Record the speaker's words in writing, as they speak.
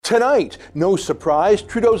Tonight, no surprise,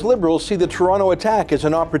 Trudeau's Liberals see the Toronto attack as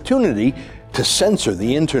an opportunity to censor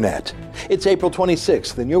the internet. It's April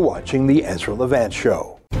 26th, and you're watching The Ezra Levant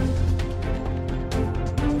Show.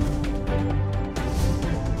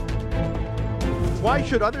 Why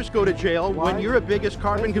should others go to jail when you're the biggest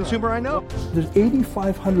carbon consumer I know? There's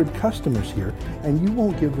 8,500 customers here, and you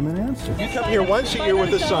won't give them an answer. You come here once a year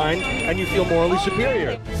with a sign, and you feel morally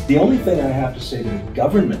superior. The only thing I have to say to the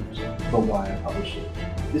government about why I publish it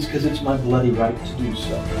is because it's my bloody right to do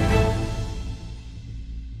so.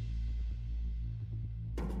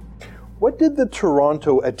 What did the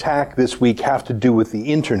Toronto attack this week have to do with the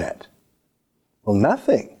internet? Well,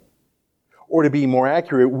 nothing. Or to be more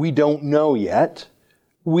accurate, we don't know yet.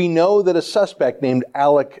 We know that a suspect named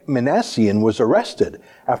Alek Minassian was arrested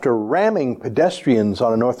after ramming pedestrians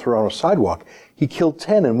on a North Toronto sidewalk. He killed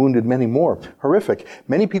 10 and wounded many more. Horrific.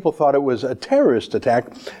 Many people thought it was a terrorist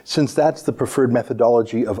attack, since that's the preferred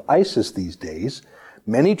methodology of ISIS these days.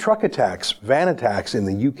 Many truck attacks, van attacks in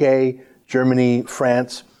the UK, Germany,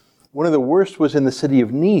 France. One of the worst was in the city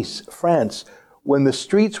of Nice, France, when the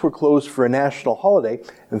streets were closed for a national holiday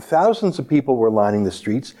and thousands of people were lining the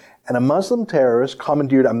streets, and a Muslim terrorist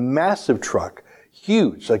commandeered a massive truck,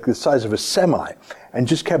 huge, like the size of a semi, and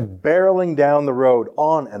just kept barreling down the road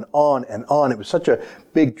on and on and on. It was such a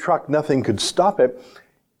big truck, nothing could stop it.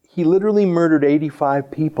 He literally murdered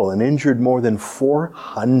 85 people and injured more than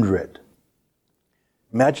 400.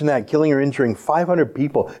 Imagine that, killing or injuring 500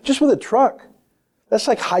 people just with a truck. That's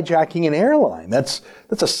like hijacking an airline. That's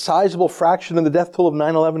a sizable fraction of the death toll of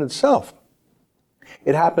 9/11 itself.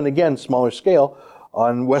 It happened again, smaller scale,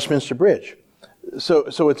 on Westminster Bridge.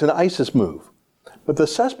 So it's an ISIS move. But the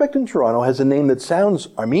suspect in Toronto has a name that sounds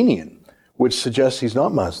Armenian, which suggests he's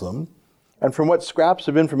not Muslim. And from what scraps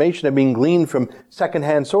of information have been gleaned from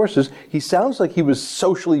secondhand sources, he sounds like he was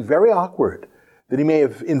socially very awkward, that he may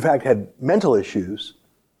have, in fact, had mental issues.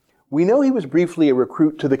 We know he was briefly a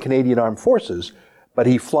recruit to the Canadian Armed Forces, but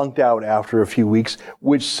he flunked out after a few weeks,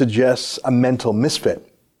 which suggests a mental misfit.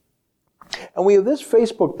 And we have this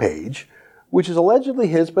Facebook page, which is allegedly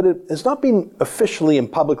his, but it has not been officially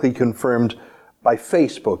and publicly confirmed by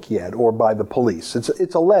Facebook yet, or by the police.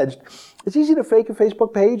 It's alleged. It's easy to fake a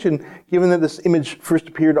Facebook page, and given that this image first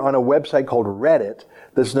appeared on a website called Reddit,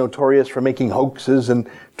 that's notorious for making hoaxes and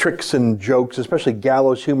tricks and jokes, especially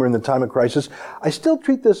gallows humor in the time of crisis, I still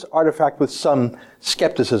treat this artifact with some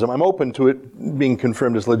skepticism. I'm open to it being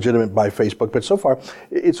confirmed as legitimate by Facebook, but so far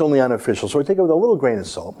it's only unofficial, so I take it with a little grain of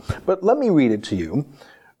salt. But let me read it to you.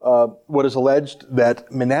 What is alleged that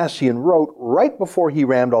Minassian wrote right before he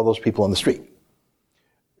rammed all those people on the street.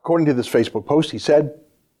 According to this Facebook post, he said,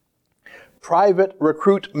 "Private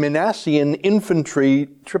Recruit Minassian Infantry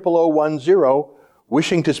 00010,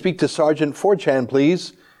 wishing to speak to Sergeant 4chan,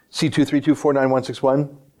 please. C2324961.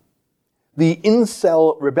 The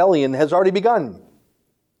incel rebellion has already begun.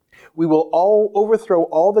 We will all overthrow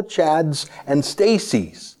all the Chads and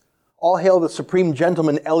Stacys. All hail the Supreme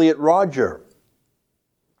Gentleman Elliot Rodger."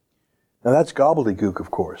 Now that's gobbledygook, of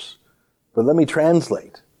course, but let me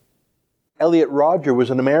translate. Elliot Rodger was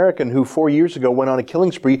an American who 4 years ago went on a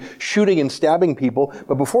killing spree, shooting and stabbing people,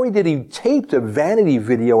 but before he did, he taped a vanity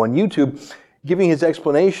video on YouTube giving his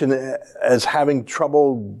explanation as having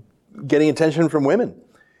trouble getting attention from women.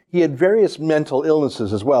 He had various mental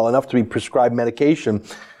illnesses as well, enough to be prescribed medication,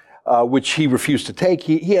 which he refused to take.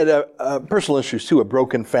 He had personal issues too, a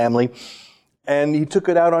broken family, and he took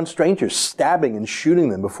it out on strangers, stabbing and shooting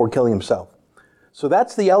them before killing himself. So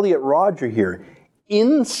that's the Elliot Rodger here.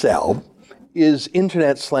 Incel is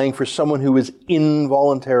internet slang for someone who is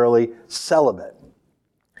involuntarily celibate.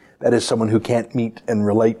 That is, someone who can't meet and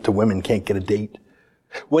relate to women, can't get a date.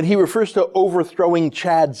 When he refers to overthrowing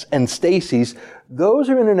Chads and Stacys, those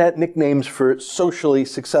are internet nicknames for socially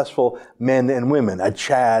successful men and women. A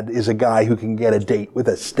Chad is a guy who can get a date with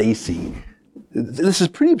a Stacy. This is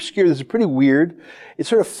pretty obscure. This is pretty weird. It's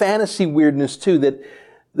sort of fantasy weirdness, too, that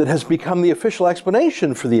has become the official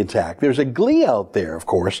explanation for the attack. There's a glee out there, of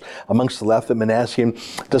course, amongst the left that Minassian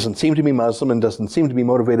doesn't seem to be Muslim and doesn't seem to be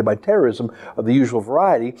motivated by terrorism of the usual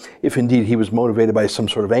variety, if indeed he was motivated by some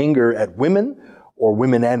sort of anger at women, or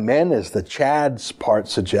women and men, as the Chads part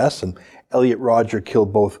suggests. And Elliot Rodger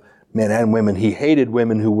killed both men and women. He hated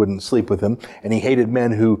women who wouldn't sleep with him, and he hated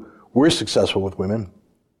men who were successful with women.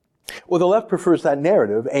 Well, the left prefers that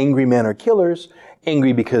narrative. Angry men are killers,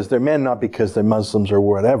 angry because they're men, not because they're Muslims or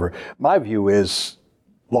whatever. My view is,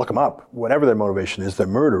 lock them up. Whatever their motivation is, they're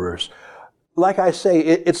murderers. Like I say,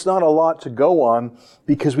 it's not a lot to go on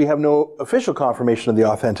because we have no official confirmation of the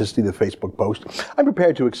authenticity of the Facebook post. I'm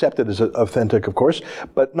prepared to accept it as authentic, of course,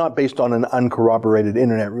 but not based on an uncorroborated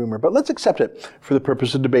internet rumor. But let's accept it for the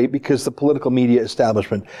purpose of debate because the political media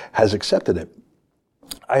establishment has accepted it.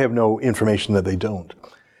 I have no information that they don't.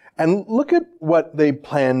 And look at what they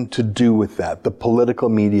plan to do with that, the political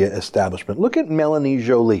media establishment. Look at Melanie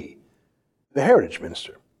Joly, the Heritage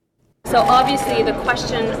Minister. So obviously the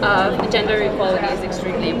question of gender equality is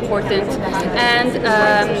extremely important, and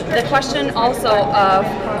the question also of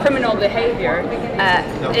criminal behavior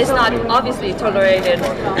is not obviously tolerated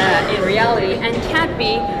in reality and can't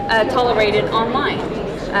be tolerated online.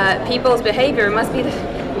 People's behavior must be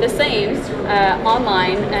the same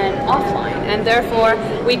online and offline, and therefore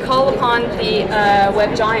we call upon the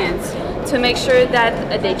web giants to make sure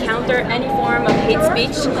that they counter any form of hate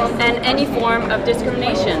speech and any form of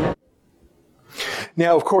discrimination.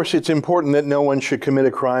 Now, of course, it's important that no one should commit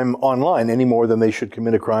a crime online any more than they should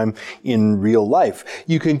commit a crime in real life.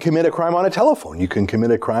 You can commit a crime on a telephone. You can commit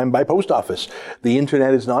a crime by post office. The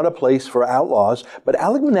internet is not a place for outlaws, but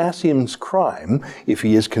Alek Minassian's crime, if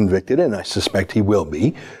he is convicted, and I suspect he will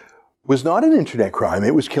be, was not an internet crime.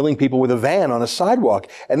 It was killing people with a van on a sidewalk.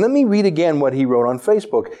 And let me read again what he wrote on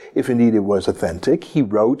Facebook, if indeed it was authentic. He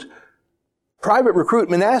wrote, "Private recruit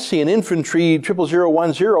Minassian, infantry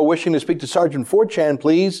 00010, wishing to speak to Sergeant Fortran,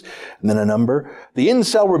 please." And then a number. "The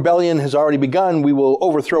incel rebellion has already begun. We will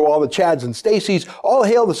overthrow all the Chads and Stacys. All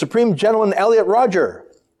hail the Supreme Gentleman Elliot Rodger."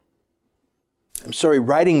 I'm sorry,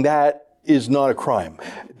 writing that is not a crime.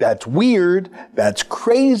 That's weird. That's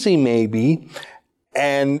crazy, maybe.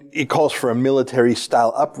 And it calls for a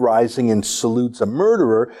military-style uprising and salutes a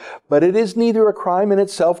murderer, but it is neither a crime in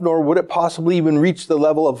itself, nor would it possibly even reach the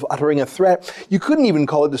level of uttering a threat. You couldn't even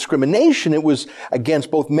call it discrimination. It was against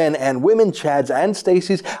both men and women, Chads and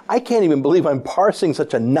Stacys. I can't even believe I'm parsing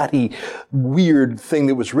such a nutty, weird thing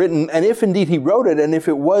that was written. And if indeed he wrote it, and if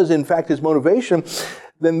it was in fact his motivation,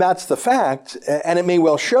 then that's the fact, and it may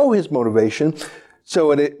well show his motivation,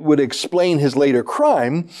 so it would explain his later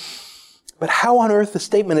crime. But how on earth the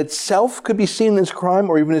statement itself could be seen as crime,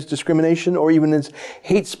 or even as discrimination, or even as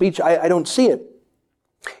hate speech, I don't see it.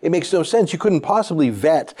 It makes no sense. You couldn't possibly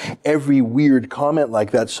vet every weird comment like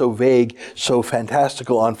that, so vague, so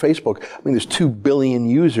fantastical on Facebook. I mean, there's 2 billion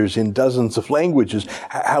users in dozens of languages.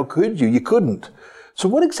 How could you? You couldn't. So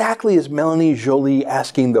what exactly is Melanie Joly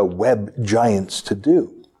asking the web giants to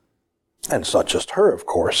do? And it's not just her, of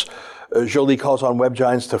course. Joly calls on web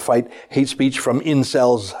giants to fight hate speech from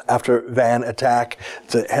incels after van attack.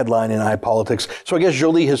 It's a headline in iPolitics. So I guess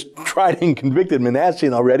Joly has tried and convicted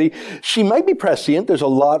Minassian already. She might be prescient. There's a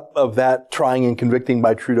lot of that trying and convicting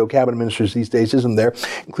by Trudeau cabinet ministers these days, isn't there?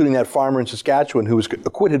 Including that farmer in Saskatchewan who was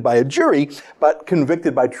acquitted by a jury, but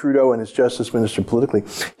convicted by Trudeau and his justice minister politically.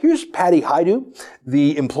 Here's Patty Hajdu,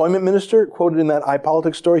 the employment minister, quoted in that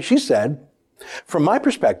iPolitics story. She said, "From my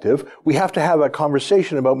perspective, we have to have a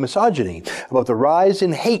conversation about misogyny, about the rise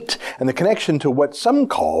in hate and the connection to what some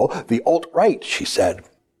call the alt-right," she said.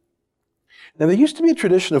 Now, there used to be a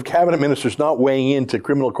tradition of cabinet ministers not weighing into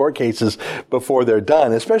criminal court cases before they're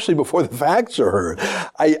done, especially before the facts are heard.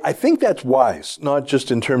 I think that's wise, not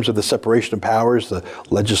just in terms of the separation of powers, the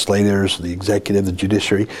legislators, the executive, the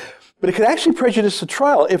judiciary, but it could actually prejudice the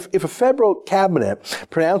trial. If a federal cabinet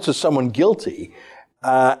pronounces someone guilty,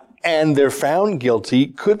 and they're found guilty,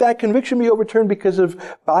 could that conviction be overturned because of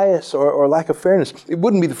bias or lack of fairness? It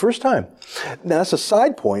wouldn't be the first time. Now, that's a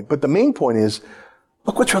side point, but the main point is,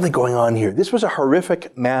 look what's really going on here. This was a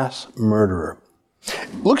horrific mass murderer.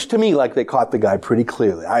 Looks to me like they caught the guy pretty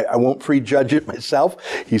clearly. I won't prejudge it myself.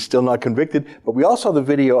 He's still not convicted, but we all saw the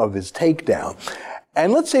video of his takedown.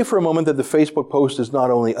 And let's say for a moment that the Facebook post is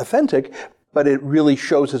not only authentic, but it really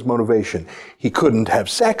shows his motivation. He couldn't have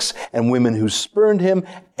sex, and women who spurned him,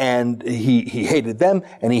 and he hated them,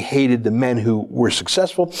 and he hated the men who were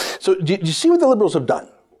successful. So do you see what the Liberals have done?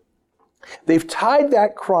 They've tied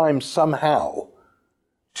that crime somehow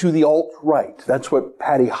to the alt-right. That's what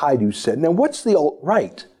Patty Hajdu said. Now, what's the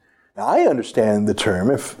alt-right? Now, I understand the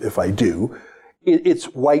term, if I do. It's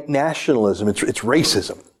white nationalism. It's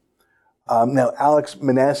racism. Now, Alek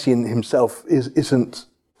Minassian himself isn't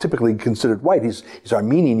typically considered white. He's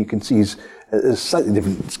Armenian. You can see he's a slightly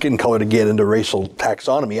different skin color to get into racial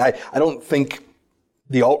taxonomy. I don't think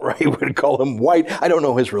the alt-right would call him white. I don't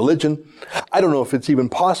know his religion. I don't know if it's even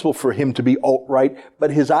possible for him to be alt-right, but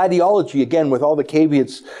his ideology, again, with all the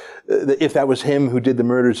caveats, if that was him who did the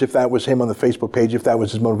murders, if that was him on the Facebook page, if that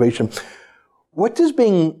was his motivation, what does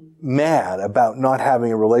being mad about not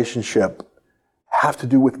having a relationship have to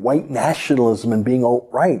do with white nationalism and being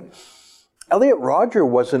alt-right? Elliot Rodger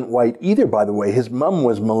wasn't white either, by the way. His mum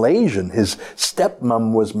was Malaysian. His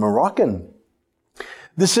stepmom was Moroccan.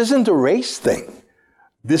 This isn't a race thing.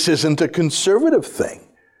 This isn't a conservative thing.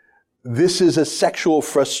 This is a sexual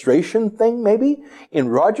frustration thing, maybe. In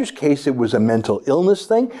Rodger's case, it was a mental illness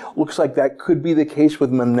thing. Looks like that could be the case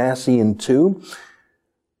with Manassian too.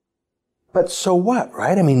 But so what,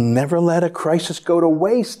 right? I mean, never let a crisis go to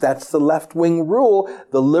waste. That's the left-wing rule.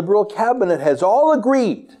 The Liberal cabinet has all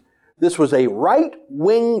agreed this was a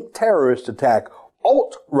right-wing terrorist attack,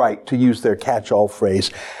 alt-right to use their catch-all phrase.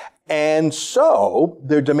 And so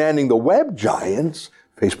they're demanding the web giants,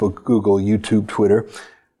 Facebook, Google, YouTube, Twitter,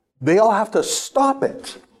 they all have to stop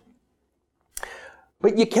it.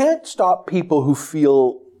 But you can't stop people who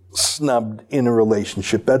feel snubbed in a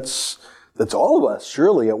relationship. That's all of us,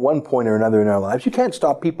 surely, at one point or another in our lives. You can't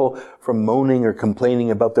stop people from moaning or complaining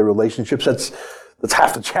about their relationships. That's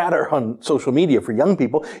half the chatter on social media for young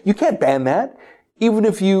people. You can't ban that. Even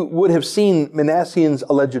if you would have seen Manassian's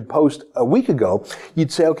alleged post a week ago,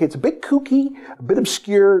 you'd say, okay, it's a bit kooky, a bit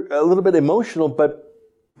obscure, a little bit emotional, but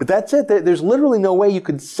that's it. There's literally no way you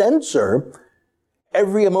could censor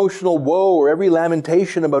every emotional woe or every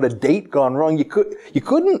lamentation about a date gone wrong. You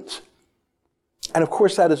couldn't. And of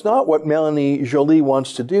course, that is not what Melanie Joly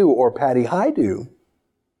wants to do or Patty High do.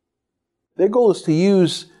 Their goal is to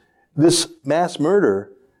use this mass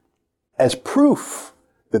murder as proof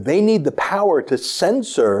that they need the power to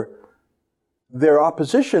censor their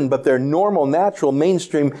opposition, but their normal, natural,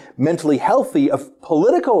 mainstream, mentally healthy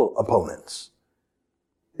political opponents.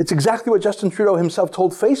 It's exactly what Justin Trudeau himself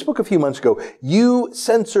told Facebook a few months ago. You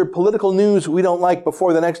censor political news we don't like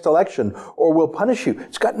before the next election, or we'll punish you.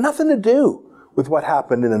 It's got nothing to do with what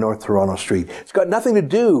happened in a North Toronto street. It's got nothing to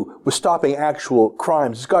do with stopping actual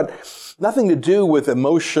crimes. It's got nothing to do with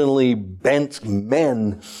emotionally bent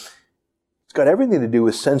men. It's got everything to do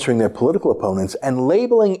with censoring their political opponents and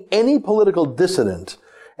labeling any political dissident,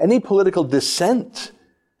 any political dissent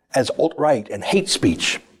as alt-right and hate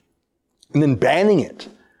speech, and then banning it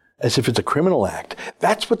as if it's a criminal act.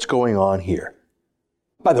 That's what's going on here.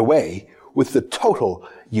 By the way, with the total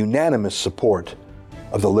unanimous support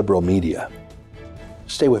of the liberal media.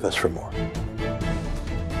 Stay with us for more.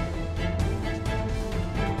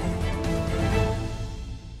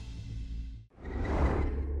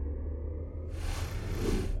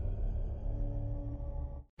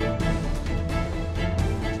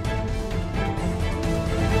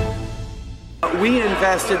 We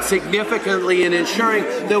invested significantly in ensuring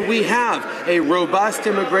that we have a robust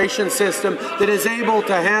immigration system that is able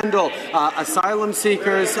to handle asylum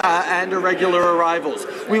seekers and irregular arrivals.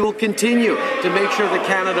 We will continue to make sure that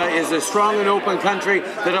Canada is a strong and open country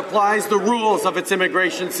that applies the rules of its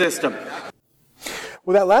immigration system.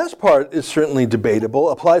 Well, that last part is certainly debatable.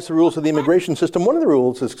 Applies the rules of the immigration system. One of the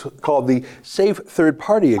rules is called the Safe Third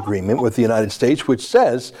Party Agreement with the United States, which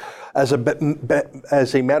says, as a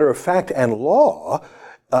matter of fact and law,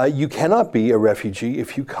 you cannot be a refugee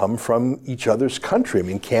if you come from each other's country. I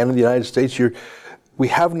mean, Canada, the United States, we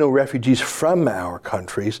have no refugees from our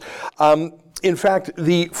countries. In fact,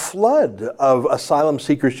 the flood of asylum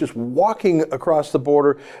seekers just walking across the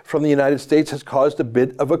border from the United States has caused a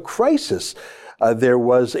bit of a crisis. There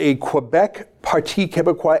was a Quebec Parti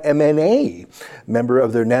Québécois MNA, member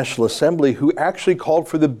of their National Assembly, who actually called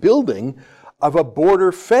for the building of a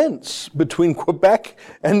border fence between Quebec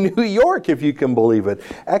and New York, if you can believe it,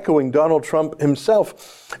 echoing Donald Trump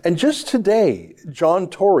himself. And just today, John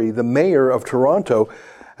Tory, the mayor of Toronto,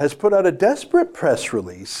 has put out a desperate press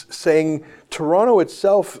release saying Toronto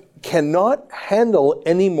itself cannot handle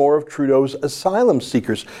any more of Trudeau's asylum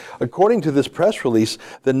seekers. According to this press release,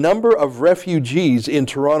 the number of refugees in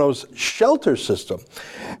Toronto's shelter system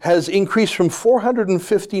has increased from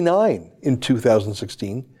 459 in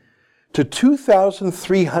 2016 to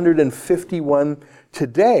 2,351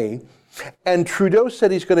 today. And Trudeau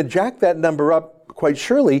said he's going to jack that number up quite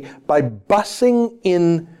surely by busing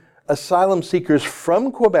in asylum seekers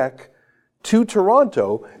from Quebec to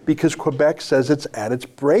Toronto because Quebec says it's at its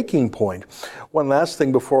breaking point. One last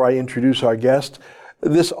thing before I introduce our guest.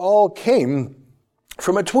 This all came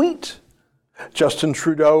from a tweet. Justin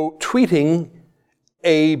Trudeau tweeting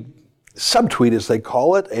a subtweet, as they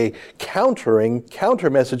call it, a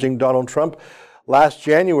counter-messaging Donald Trump last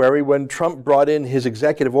January when Trump brought in his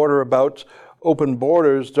executive order about open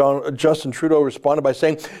borders. Justin Trudeau responded by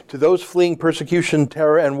saying, "To those fleeing persecution,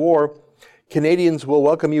 terror, and war, Canadians will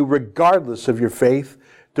welcome you regardless of your faith.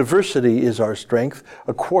 Diversity is our strength."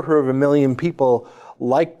 250,000 people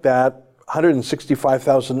liked that.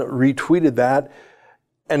 165,000 retweeted that.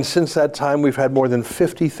 And since that time, we've had more than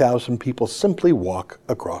 50,000 people simply walk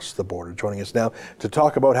across the border. Joining us now to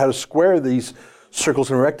talk about how to square these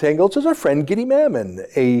circles and rectangles is our friend Gidi Mammon,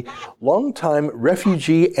 a longtime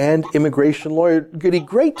refugee and immigration lawyer. Gidi,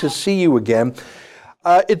 great to see you again.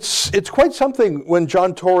 It's quite something when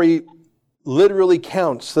John Tory literally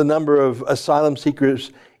counts the number of asylum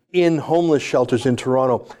seekers in homeless shelters in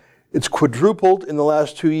Toronto. It's quadrupled in the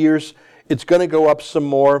last 2 years. It's going to go up some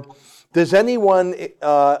more. Does anyone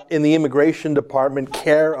in the immigration department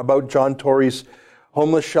care about John Tory's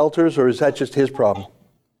homeless shelters, or is that just his problem?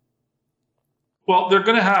 Well, they're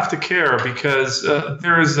going to have to care because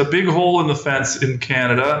there is a big hole in the fence in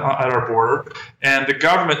Canada at our border, and the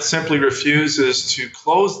government simply refuses to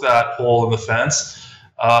close that hole in the fence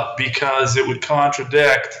because it would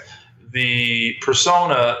contradict the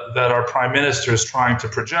persona that our Prime Minister is trying to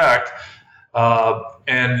project.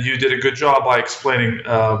 And you did a good job by explaining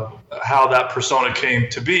how that persona came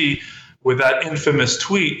to be. With that infamous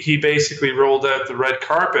tweet, he basically rolled out the red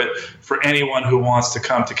carpet for anyone who wants to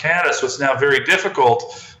come to Canada. So it's now very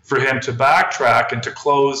difficult for him to backtrack and to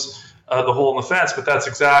close the hole in the fence, but that's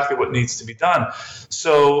exactly what needs to be done.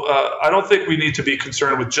 So I don't think we need to be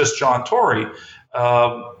concerned with just John Tory.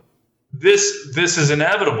 This is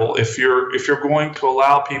inevitable. If you're going to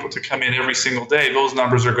allow people to come in every single day, those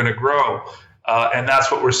numbers are going to grow. And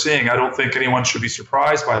that's what we're seeing. I don't think anyone should be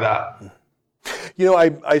surprised by that. You know,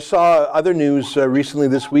 I saw other news recently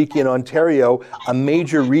this week in Ontario. A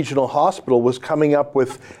major regional hospital was coming up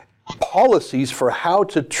with policies for how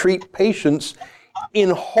to treat patients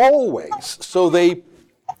in hallways. So they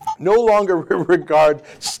no longer regard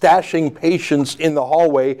stashing patients in the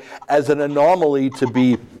hallway as an anomaly to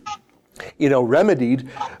be remedied,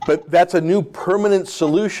 but that's a new permanent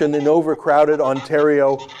solution in overcrowded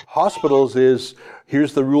Ontario hospitals is,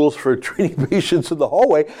 here's the rules for treating patients in the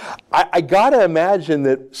hallway. I gotta imagine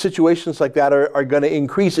that situations like that are gonna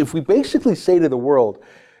increase. If we basically say to the world,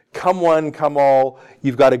 come one, come all,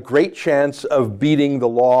 you've got a great chance of beating the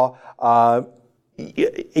law.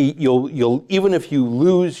 You'll even if you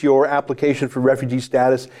lose your application for refugee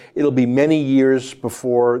status, it'll be many years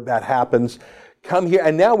before that happens. Come here.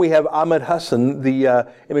 And now we have Ahmed Hassan, the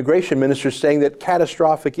immigration minister, saying that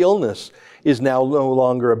catastrophic illness is now no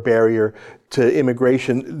longer a barrier to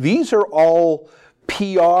immigration. These are all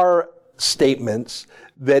PR statements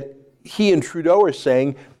that he and Trudeau are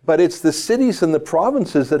saying, but it's the cities and the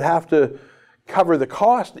provinces that have to cover the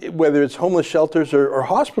cost, whether it's homeless shelters or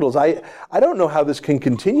hospitals. I don't know how this can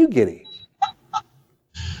continue, Gidi.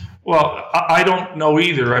 Well, I don't know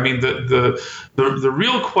either. I mean, the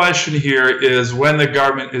real question here is when the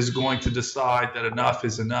government is going to decide that enough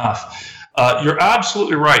is enough. You're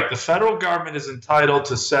absolutely right. The federal government is entitled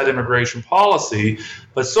to set immigration policy,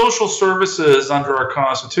 but social services under our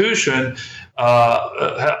Constitution,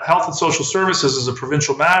 health and social services is a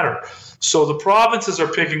provincial matter. So the provinces are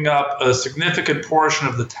picking up a significant portion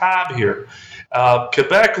of the tab here.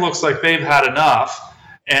 Quebec looks like they've had enough.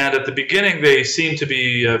 And at the beginning, they seem to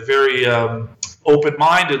be very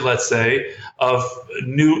open-minded, let's say, of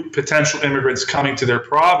new potential immigrants coming to their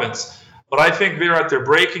province. But I think they're at their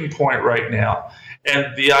breaking point right now.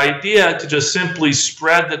 And the idea to just simply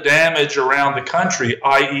spread the damage around the country,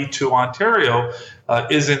 i.e. to Ontario,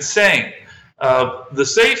 is insane. The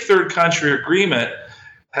Safe Third Country Agreement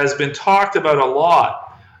has been talked about a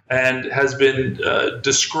lot and has been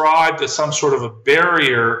described as some sort of a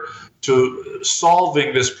barrier to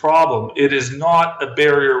solving this problem. It is not a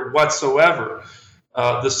barrier whatsoever.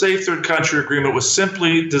 The Safe Third Country Agreement was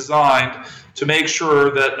simply designed to make sure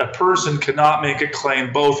that a person cannot make a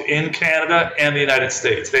claim both in Canada and the United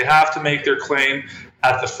States. They have to make their claim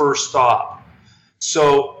at the first stop.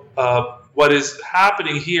 So what is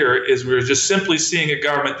happening here is we're just simply seeing a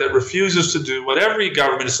government that refuses to do what every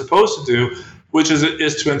government is supposed to do, which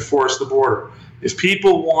is to enforce the border. If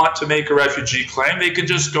people want to make a refugee claim, they can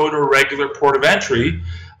just go to a regular port of entry,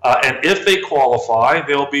 and if they qualify,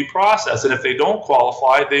 they'll be processed. And if they don't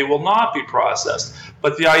qualify, they will not be processed.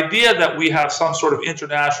 But the idea that we have some sort of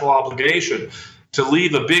international obligation to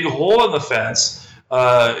leave a big hole in the fence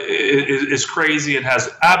is crazy and has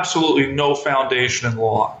absolutely no foundation in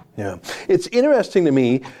law. Yeah. It's interesting to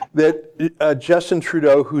me that Justin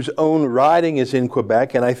Trudeau, whose own riding is in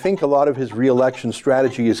Quebec, and I think a lot of his re-election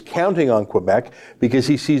strategy is counting on Quebec because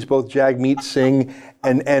he sees both Jagmeet Singh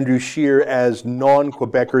and Andrew Scheer as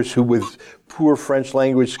non-Quebecers who with poor French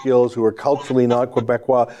language skills, who are culturally not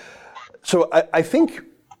Quebecois. So I think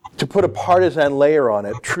to put a partisan layer on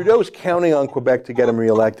it, Trudeau's counting on Quebec to get him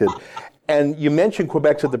re-elected. And you mentioned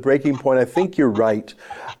Quebec's at the breaking point. I think you're right.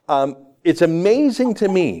 It's amazing to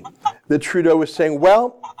me that Trudeau is saying,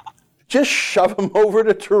 well, just shove them over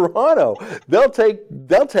to Toronto. They'll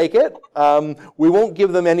take it. We won't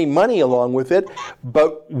give them any money along with it,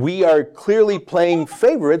 but we are clearly playing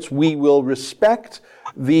favorites. We will respect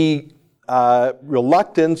the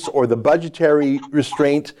reluctance or the budgetary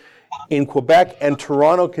restraint in Quebec, and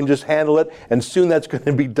Toronto can just handle it, and soon that's going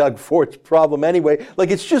to be Doug Fort's problem anyway.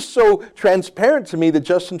 Like, it's just so transparent to me that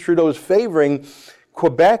Justin Trudeau is favoring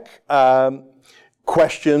Quebec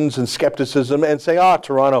questions and skepticism and saying,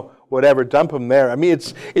 Toronto, whatever, dump him there. I mean,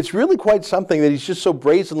 it's really quite something that he's just so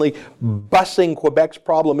brazenly bussing Quebec's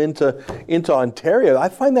problem into Ontario. I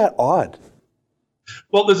find that odd.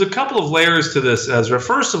 Well, there's a couple of layers to this, Ezra.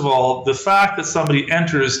 First of all, the fact that somebody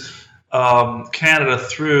enters Canada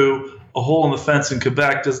through a hole in the fence in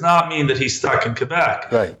Quebec does not mean that he's stuck in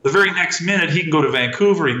Quebec. Right. The very next minute, he can go to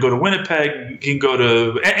Vancouver, he can go to Winnipeg, he can go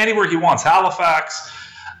to anywhere he wants, Halifax.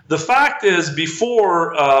 The fact is,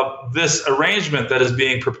 before this arrangement that is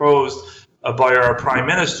being proposed by our Prime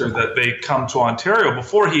Minister, that they come to Ontario,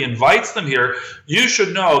 before he invites them here, you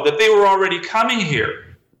should know that they were already coming here.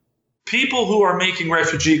 People who are making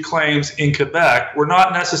refugee claims in Quebec were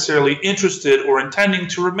not necessarily interested or intending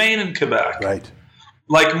to remain in Quebec. Right.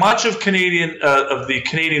 Like much of the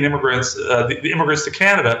Canadian immigrants, the immigrants to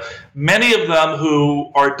Canada, many of them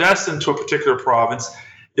who are destined to a particular province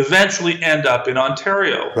eventually end up in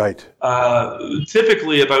Ontario. Right.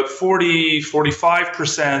 Typically, about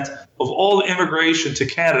 45% of all immigration to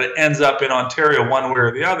Canada ends up in Ontario one way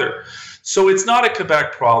or the other. So it's not a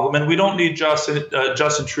Quebec problem, and we don't need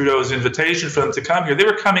Justin Trudeau's invitation for them to come here. They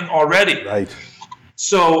were coming already. Right.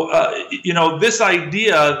 So, this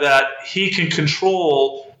idea that he can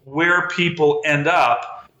control where people end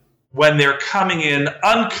up when they're coming in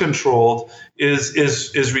uncontrolled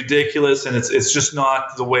is ridiculous, and it's just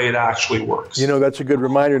not the way it actually works. That's a good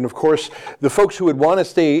reminder. And of course, the folks who would want to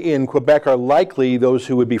stay in Quebec are likely those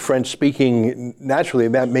who would be French-speaking naturally,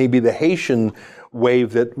 and that may be the Haitian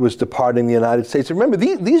wave that was departing the United States. And remember,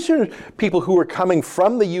 these are people who are coming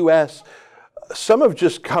from the U.S. Some have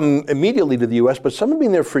just come immediately to the U.S., but some have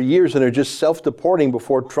been there for years and are just self-deporting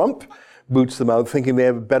before Trump boots them out, thinking they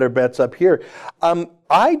have better bets up here.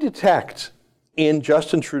 I detect in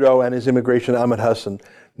Justin Trudeau and his immigration Ahmed Hassan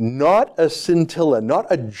not a scintilla, not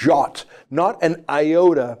a jot, not an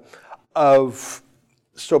iota of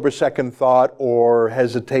sober second thought or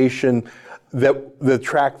hesitation that the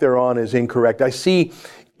track they're on is incorrect. I see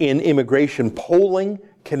in immigration polling,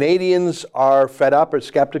 Canadians are fed up or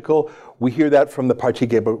skeptical. We hear that from the Parti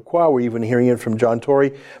Québécois. We're even hearing it from John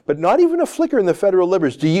Tory, but not even a flicker in the federal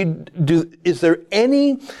Liberals. Is there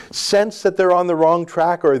any sense that they're on the wrong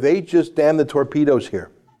track, or are they just damn the torpedoes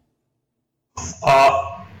here?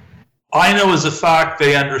 I know as a fact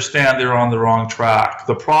they understand they're on the wrong track.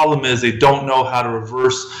 The problem is they don't know how to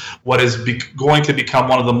reverse what is going to become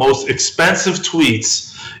one of the most expensive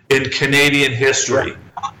tweets in Canadian history.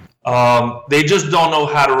 Yeah. They just don't know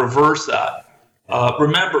how to reverse that.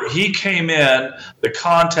 Remember, he came in, the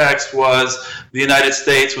context was the United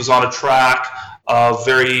States was on a track of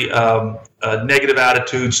very negative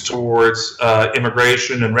attitudes towards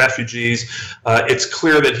immigration and refugees. It's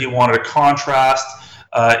clear that he wanted to contrast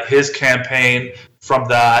his campaign from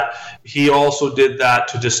that. He also did that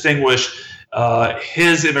to distinguish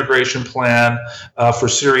his immigration plan for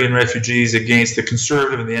Syrian refugees against the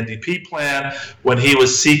Conservative and the NDP plan when he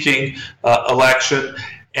was seeking election.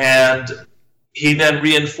 And he then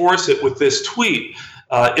reinforced it with this tweet.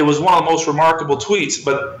 It was one of the most remarkable tweets,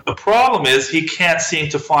 but the problem is he can't seem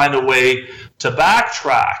to find a way to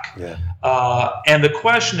backtrack. Yeah. And the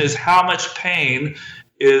question is, how much pain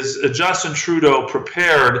is Justin Trudeau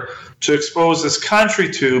prepared to expose this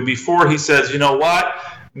country to before he says, you know what,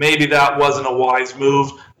 maybe that wasn't a wise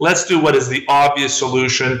move. Let's do what is the obvious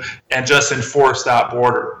solution and just enforce that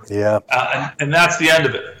border. Yeah. And that's the end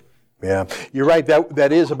of it. Yeah, you're right.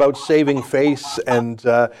 That is about saving face. And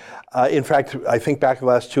in fact, I think back the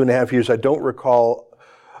last 2.5 years, I don't recall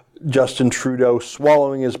Justin Trudeau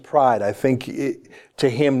swallowing his pride. I think to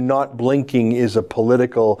him, not blinking is a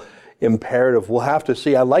political imperative. We'll have to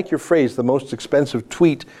see. I like your phrase, the most expensive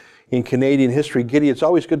tweet in Canadian history. Giddy, it's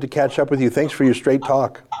always good to catch up with you. Thanks for your straight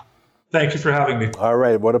talk. Thank you for having me. All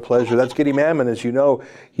right, what a pleasure. That's Giddy Mammon. As you know,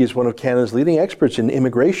 he's one of Canada's leading experts in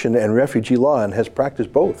immigration and refugee law and has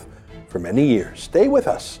practiced both for many years. Stay with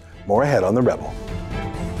us. More ahead on The Rebel.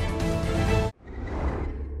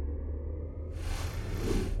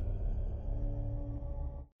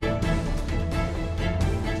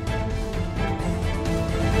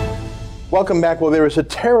 Welcome back. Well, there is a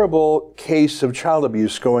terrible case of child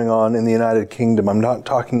abuse going on in the United Kingdom. I'm not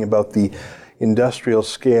talking about the industrial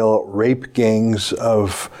scale rape gangs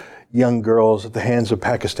of young girls at the hands of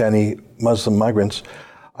Pakistani Muslim migrants.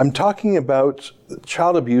 I'm talking about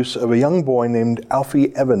child abuse of a young boy named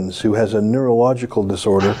Alfie Evans, who has a neurological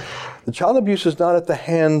disorder. The child abuse is not at the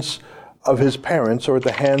hands of his parents or at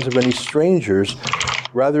the hands of any strangers.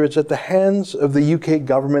 Rather, it's at the hands of the UK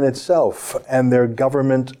government itself and their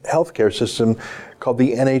government healthcare system called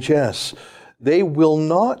the NHS. They will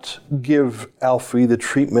not give Alfie the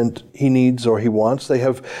treatment he needs or he wants. They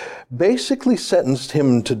have basically sentenced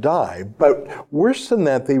him to die. But worse than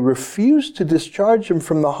that, they refuse to discharge him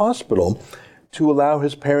from the hospital to allow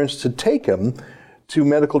his parents to take him to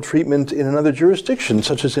medical treatment in another jurisdiction,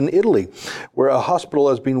 such as in Italy, where a hospital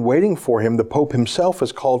has been waiting for him. The Pope himself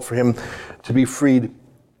has called for him to be freed.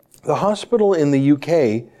 The hospital in the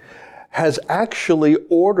UK has actually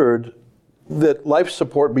ordered that life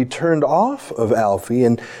support be turned off of Alfie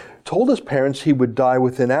and told his parents he would die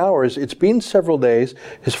within hours. It's been several days.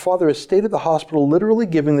 His father has stayed at the hospital, literally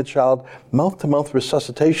giving the child mouth-to-mouth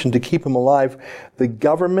resuscitation to keep him alive. The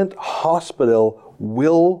government hospital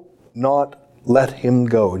will not let him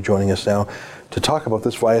go. Joining us now to talk about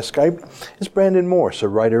this via Skype is Brandon Morse, a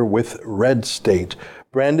writer with Red State.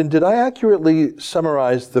 Brandon, did I accurately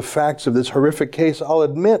summarize the facts of this horrific case? I'll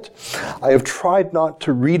admit, I have tried not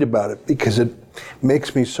to read about it because it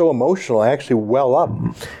makes me so emotional. I actually well up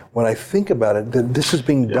when I think about it, that this is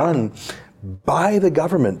being done by the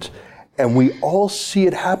government, and we all see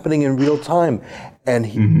it happening in real time.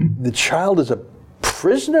 And the child is a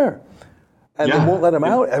prisoner, and they won't let him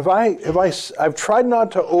out. I've tried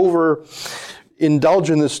not to indulge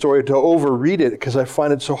in this story, to overread it, because I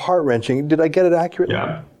find it so heart-wrenching. Did I get it accurately?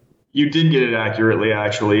 Yeah, you did get it accurately,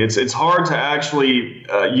 actually. It's hard to actually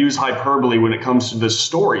use hyperbole when it comes to this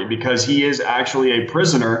story, because he is actually a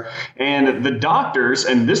prisoner, and the doctors,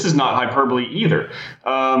 and this is not hyperbole either,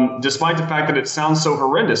 despite the fact that it sounds so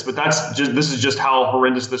horrendous, but this is just how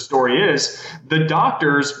horrendous the story is. The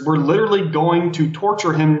doctors were literally going to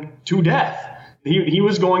torture him to death. He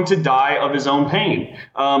was going to die of his own pain.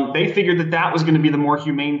 They figured that was going to be the more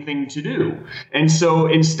humane thing to do. And so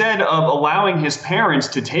instead of allowing his parents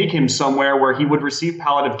to take him somewhere where he would receive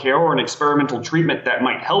palliative care or an experimental treatment that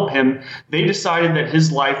might help him, they decided that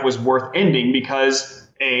his life was worth ending because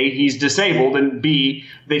A, he's disabled, and B,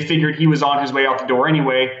 they figured he was on his way out the door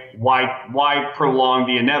anyway. Why prolong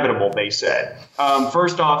the inevitable, they said.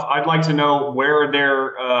 First off, I'd like to know where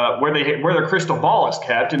their crystal ball is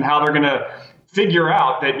kept and how they're going to figure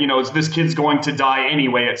out that, this kid's going to die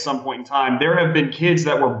anyway at some point in time. There have been kids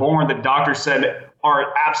that were born that doctors said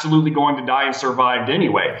are absolutely going to die and survived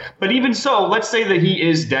anyway. But even so, let's say that he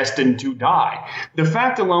is destined to die. The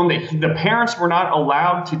fact alone that the parents were not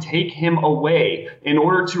allowed to take him away in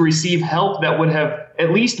order to receive help that would have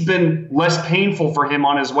at least been less painful for him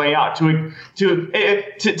on his way out, to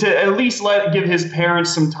at least give his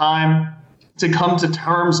parents some time to come to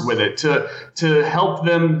terms with it, to help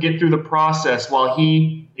them get through the process while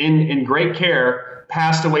he, in great care,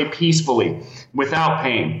 passed away peacefully without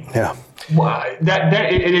pain. Yeah,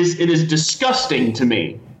 it is disgusting to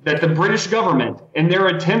me that the British government, in their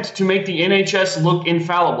attempt to make the NHS look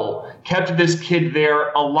infallible, kept this kid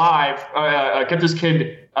there alive, kept this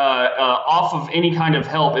kid off of any kind of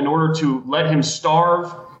help in order to let him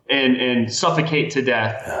starve and suffocate to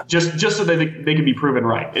death, just so that they could be proven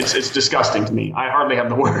right. It's disgusting to me. I hardly have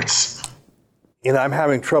the words. I'm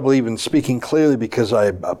having trouble even speaking clearly because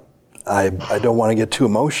I don't want to get too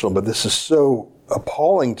emotional, but this is so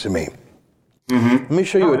appalling to me. Let me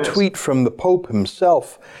show you a tweet from the Pope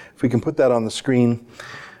himself, if we can put that on the screen.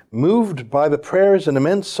 Moved by the prayers and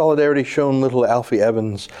immense solidarity shown little Alfie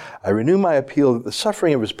Evans, I renew my appeal that the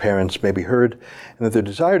suffering of his parents may be heard and that their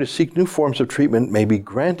desire to seek new forms of treatment may be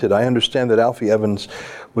granted. I understand that Alfie Evans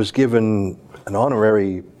was given an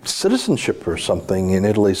honorary citizenship or something in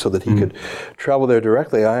Italy so that he could travel there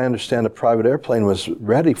directly. I understand a private airplane was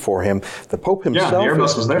ready for him. The Pope himself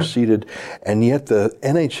has proceeded, and yet the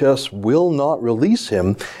NHS will not release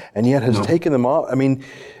him, and yet has taken them off. I mean,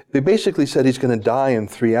 they basically said he's going to die in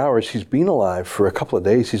 3 hours. He's been alive for a couple of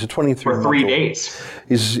days. He's a 23-month-old. For 3 days.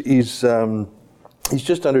 He's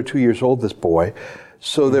just under 2 years old, this boy.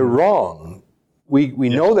 So they're wrong. We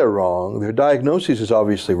know they're wrong. Their diagnosis is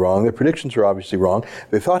obviously wrong. Their predictions are obviously wrong.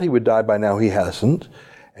 They thought he would die by now. He hasn't.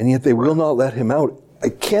 And yet they will not let him out. I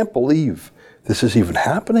can't believe this is even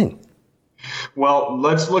happening. Well,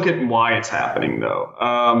 let's look at why it's happening, though.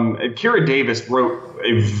 Kira Davis wrote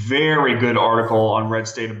a very good article on Red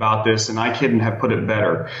State about this, and I couldn't have put it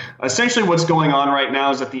better. Essentially, what's going on right now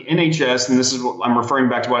is that the NHS, and this is what I'm referring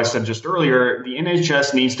back to what I said just earlier, the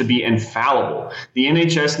NHS needs to be infallible. The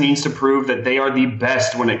NHS needs to prove that they are the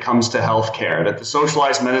best when it comes to healthcare, that the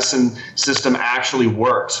socialized medicine system actually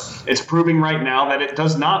works. It's proving right now that it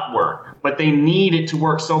does not work, but they need it to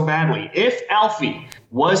work so badly. If Alfie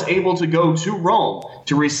was able to go to Rome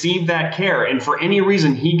to receive that care, and for any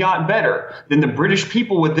reason he got better, then the British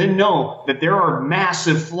people would then know that there are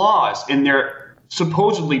massive flaws in their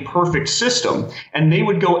supposedly perfect system, and they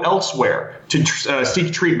would go elsewhere to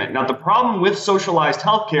seek treatment. Now, the problem with socialized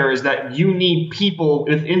healthcare is that you need people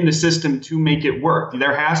within the system to make it work.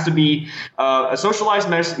 There has to be a socialized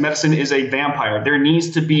medicine is a vampire. There needs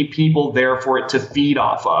to be people there for it to feed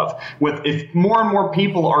off of. If more and more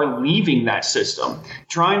people are leaving that system,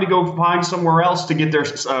 trying to go find somewhere else to get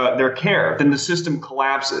their care, then the system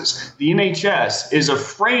collapses. The NHS is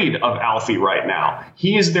afraid of Alfie right now.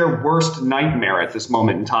 He is their worst nightmare at this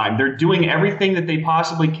moment in time. They're doing everything that they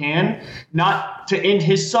possibly can, not to end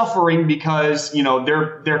his suffering because,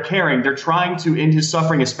 they're caring. They're trying to end his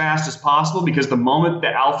suffering as fast as possible because the moment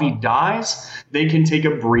that Alfie dies, they can take a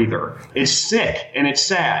breather. It's sick and it's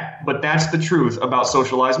sad, but that's the truth about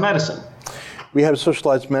socialized medicine. We have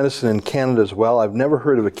socialized medicine in Canada as well. I've never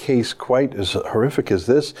heard of a case quite as horrific as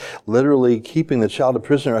this, literally keeping the child a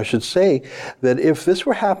prisoner. I should say that if this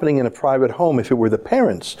were happening in a private home, if it were the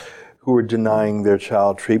parents who were denying their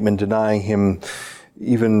child treatment, denying him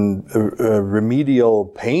even remedial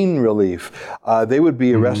pain relief, they would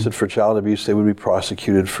be arrested for child abuse. They would be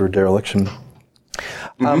prosecuted for dereliction.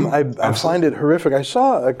 I find it horrific. I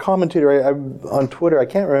saw a commentator on Twitter, I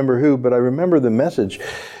can't remember who, but I remember the message.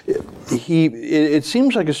 It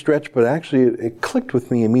seems like a stretch, but actually it clicked with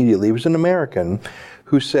me immediately. He was an American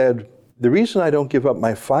who said, the reason I don't give up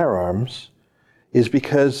my firearms is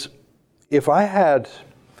because if I had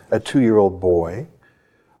a 2-year-old boy,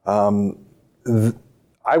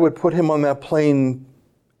 I would put him on that plane,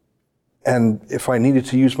 and if I needed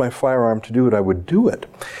to use my firearm to do it, I would do it.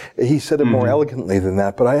 He said it more elegantly than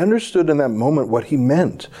that, but I understood in that moment what he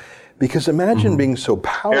meant. Because imagine being so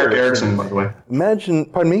powerless. Eric Erickson, by the way.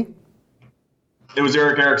 Pardon me? It was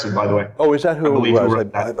Eric Erickson, by the way. Oh, is that who it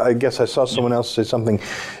was? I guess I saw someone else say something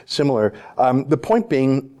similar. The point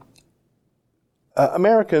being,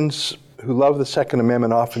 Americans who love the Second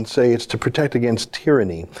Amendment often say it's to protect against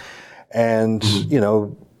tyranny. And,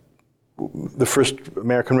 the first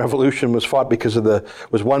American Revolution was won because of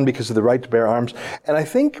the right to bear arms. And I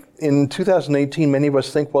think in 2018, many of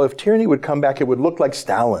us think, well, if tyranny would come back, it would look like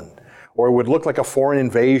Stalin, or it would look like a foreign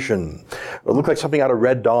invasion, it would look like something out of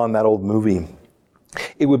Red Dawn, that old movie.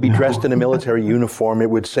 It would be dressed in a military uniform. It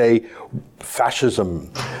would say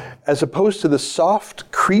fascism, as opposed to the soft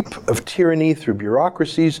creep of tyranny through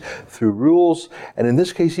bureaucracies, through rules, and in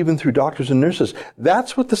this case, even through doctors and nurses.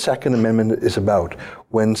 That's what the Second Amendment is about.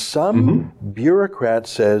 When some bureaucrat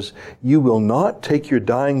says, you will not take your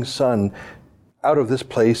dying son out of this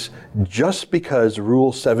place just because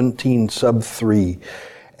Rule 17 sub 3.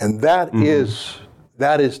 And that is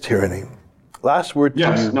tyranny. Last word to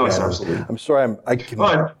you. No, it's absolutely. I'm sorry,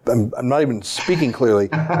 I'm not even speaking clearly.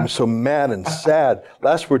 I'm so mad and sad.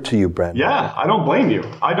 Last word to you, Brandon. Yeah, I don't blame you.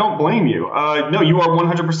 No, you are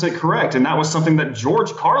 100% correct. And that was something that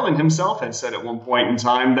George Carlin himself had said at one point in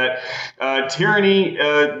time, that tyranny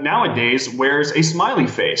nowadays wears a smiley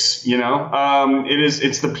face.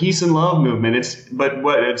 It's the peace and love movement. But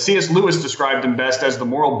what C.S. Lewis described them best as the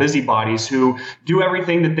moral busybodies who do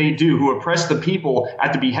everything that they do, who oppress the people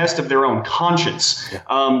at the behest of their own conscience.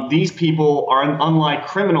 These people are, unlike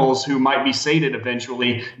criminals who might be sated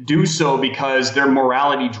eventually, do so because their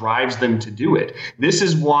morality drives them to do it. This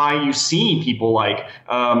is why you see people like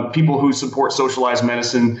people who support socialized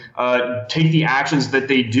medicine take the actions that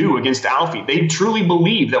they do against Alfie. They truly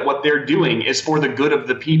believe that what they're doing is for the good of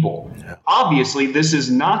the people. Obviously, this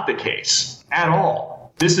is not the case at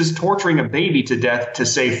all. This is torturing a baby to death to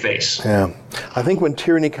save face. Yeah. I think when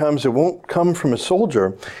tyranny comes, it won't come from a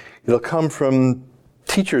soldier. It'll come from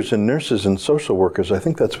teachers and nurses and social workers. I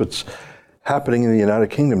think that's what's happening in the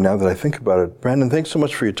United Kingdom now that I think about it. Brandon, thanks so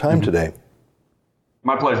much for your time today.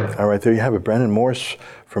 My pleasure. All right, there you have it. Brandon Morris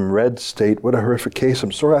from Red State. What a horrific case.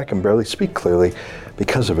 I'm sorry I can barely speak clearly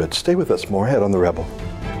because of it. Stay with us. More ahead on The Rebel.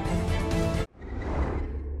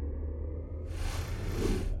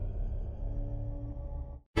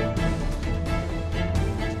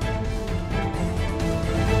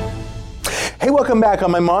 Hey, welcome back.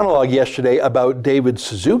 On my monologue yesterday about David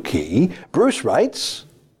Suzuki, Bruce writes,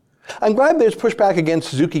 I'm glad there's pushback against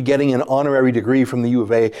Suzuki getting an honorary degree from the U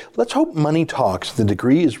of A. Let's hope money talks. The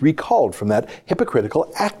degree is recalled from that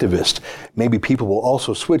hypocritical activist. Maybe people will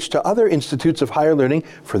also switch to other institutes of higher learning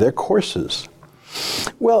for their courses.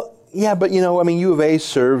 Well, yeah, but U of A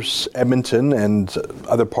serves Edmonton and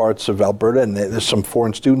other parts of Alberta, and there's some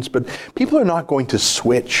foreign students, but people are not going to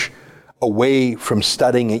switch away from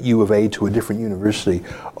studying at U of A to a different university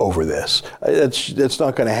over this. That's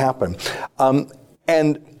not going to happen.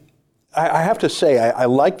 And I have to say, I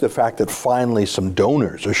like the fact that finally some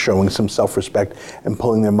donors are showing some self-respect and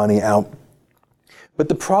pulling their money out. But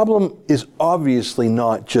the problem is obviously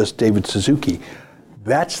not just David Suzuki.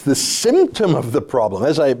 That's the symptom of the problem.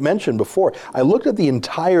 As I mentioned before, I looked at the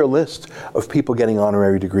entire list of people getting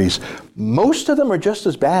honorary degrees. Most of them are just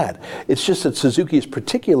as bad. It's just that Suzuki is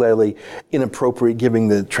particularly inappropriate given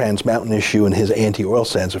the Trans Mountain issue and his anti-oil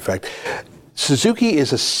sands effect. Suzuki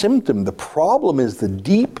is a symptom. The problem is the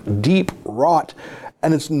deep, deep rot.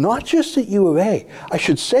 And it's not just at U of A. I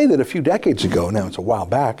should say that a few decades ago, now it's a while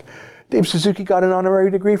back, Dave Suzuki got an honorary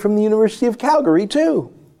degree from the University of Calgary,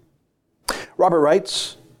 too. Robert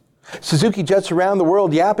writes, Suzuki jets around the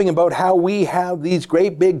world yapping about how we have these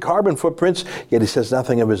great big carbon footprints, yet he says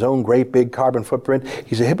nothing of his own great big carbon footprint.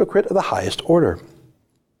 He's a hypocrite of the highest order.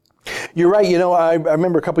 You're right. I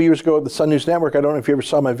remember a couple years ago at the Sun News Network, I don't know if you ever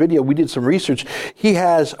saw my video, we did some research. He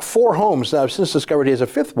has 4 homes. Now, I've since discovered he has a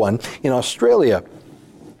 5th one in Australia.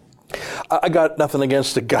 I got nothing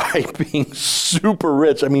against the guy being super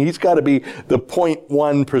rich. I mean, he's got to be the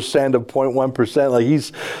 0.1% of 0.1%. Like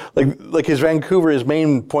he's like his Vancouver, his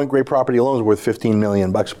main Point Grey property alone is worth $15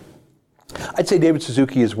 million. I'd say David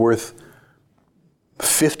Suzuki is worth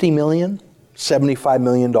 $50 million, $75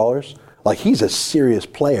 million. Like he's a serious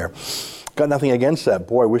player. Got nothing against that.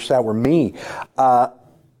 Boy, I wish that were me.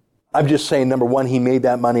 I'm just saying, number one, he made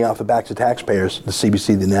that money off the backs of taxpayers, the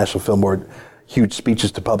CBC, the National Film Board, huge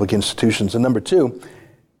speeches to public institutions. And number two,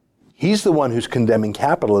 he's the one who's condemning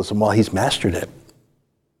capitalism while he's mastered it.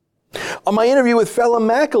 On my interview with Phelim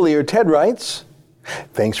McAleer, Ted writes,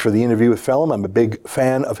 thanks for the interview with Phelim. I'm a big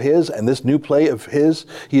fan of his, and this new play of his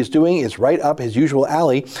he is doing is right up his usual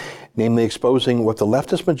alley, namely exposing what the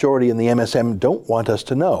leftist majority in the MSM don't want us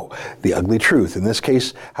to know, the ugly truth. In this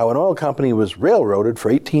case, how an oil company was railroaded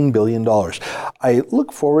for $18 billion. I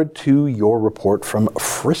look forward to your report from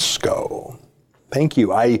Frisco. Thank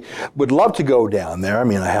you. I would love to go down there. I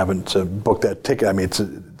mean, I haven't booked that ticket. I mean, it's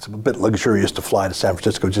a bit luxurious to fly to San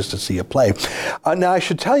Francisco just to see a play. Now, I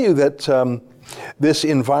should tell you that this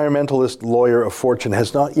environmentalist lawyer of fortune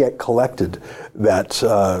has not yet collected that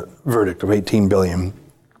verdict of $18 billion.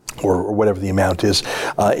 Or whatever the amount is.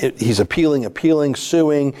 He's appealing,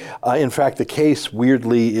 suing. In fact, the case,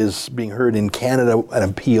 weirdly, is being heard in Canada. An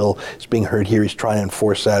appeal is being heard here. He's trying to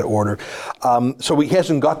enforce that order. So he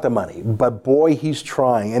hasn't got the money, but boy, he's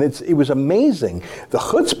trying. And it was amazing, the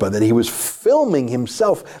chutzpah that he was filming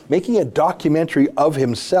himself, making a documentary of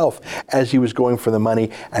himself as he was going for the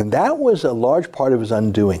money. And that was a large part of his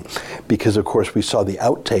undoing, because, of course, we saw the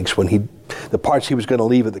outtakes when the parts he was going to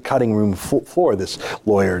leave at the cutting room floor, this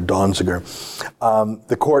lawyer, Donziger.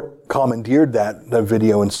 The court commandeered that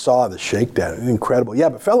video and saw the shakedown. Incredible. Yeah,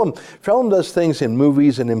 but Phelim does things in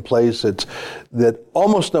movies and in plays that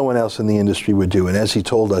almost no one else in the industry would do. And as he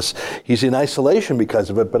told us, he's in isolation because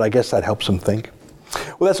of it, but I guess that helps him think.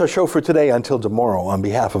 Well, that's our show for today. Until tomorrow, on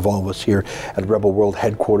behalf of all of us here at Rebel World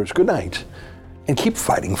Headquarters, good night, and keep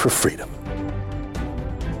fighting for freedom.